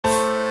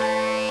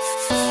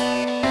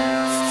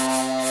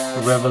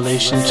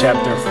Revelation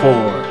chapter 4.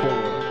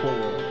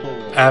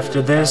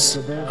 After this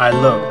I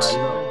looked,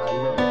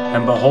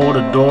 and behold,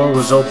 a door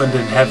was opened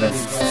in heaven.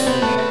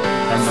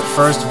 And the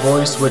first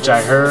voice which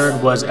I heard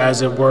was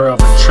as it were of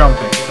a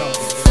trumpet,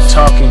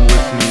 talking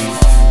with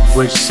me,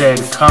 which said,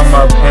 Come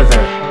up hither,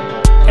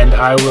 and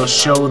I will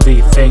show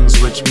thee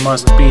things which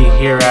must be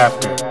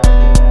hereafter.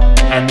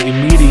 And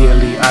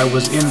immediately I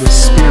was in the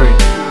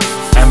Spirit,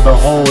 and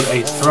behold,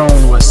 a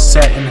throne was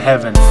set in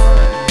heaven,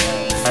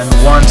 and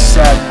one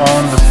sat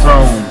on the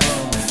throne,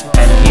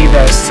 and he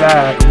that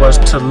sat was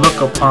to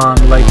look upon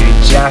like a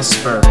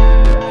jasper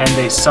and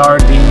a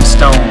sardine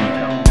stone.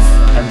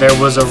 And there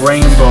was a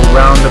rainbow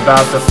round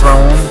about the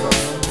throne,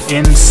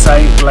 in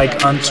sight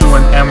like unto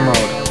an emerald.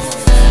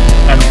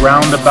 And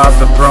round about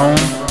the throne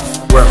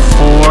were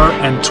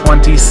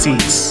 24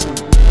 seats,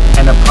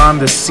 and upon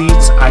the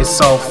seats I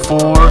saw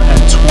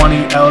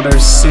 24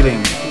 elders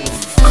sitting,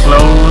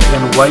 clothed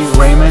in white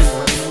raiment,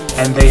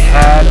 and they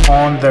had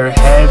on their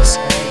heads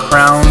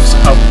crowns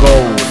of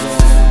gold.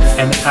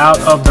 And out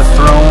of the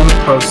throne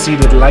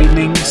proceeded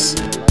lightnings,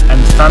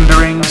 and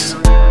thunderings,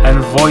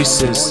 and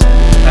voices,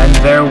 and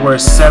there were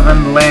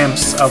 7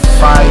 lamps of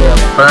fire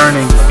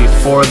burning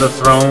before the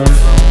throne,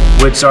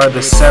 which are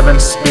the 7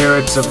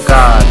 spirits of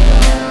God.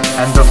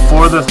 And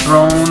before the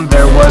throne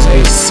there was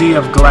a sea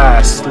of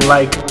glass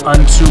like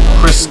unto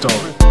crystal.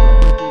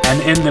 And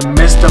in the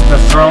midst of the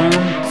throne,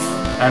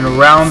 and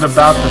round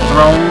about the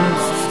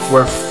throne,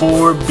 were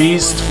 4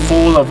 beasts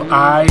full of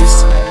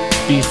eyes,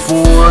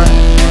 before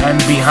and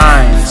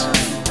behind.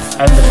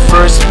 And the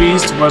first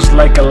beast was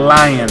like a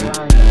lion,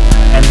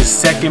 and the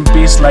second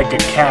beast like a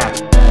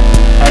cat,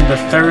 and the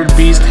third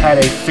beast had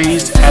a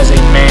face as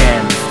a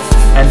man,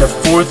 and the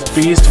fourth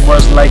beast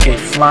was like a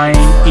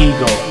flying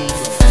eagle.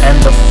 And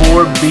the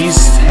 4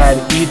 beasts had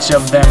each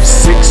of them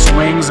 6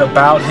 wings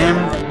about him,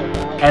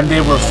 and they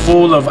were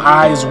full of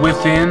eyes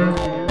within,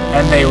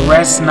 and they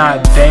rest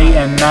not day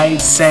and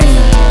night, saying,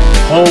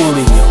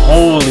 Holy,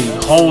 holy,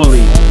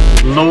 holy,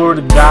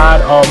 Lord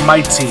God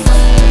Almighty,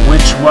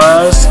 which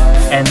was,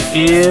 and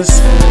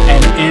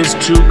is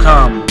to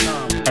come.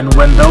 And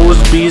when those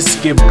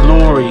beasts give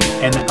glory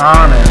and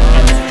honor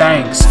and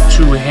thanks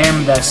to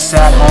him that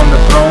sat on the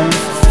throne,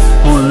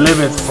 who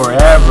liveth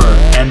forever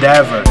and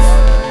ever,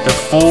 the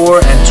 24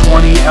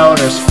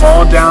 elders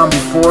fall down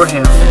before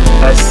him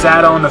that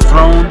sat on the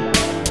throne,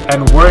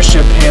 and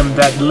worship him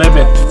that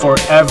liveth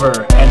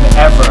forever and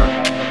ever,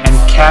 and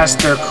cast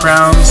their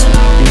crowns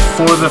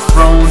before the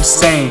throne,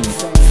 saying,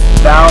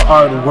 Thou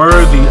art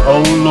worthy,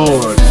 O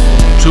Lord,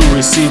 to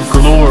receive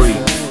glory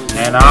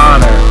and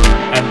honor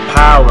and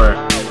power,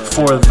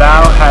 for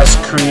thou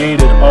hast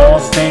created all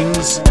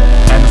things,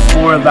 and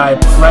for thy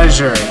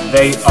pleasure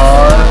they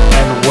are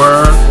and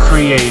were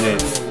created.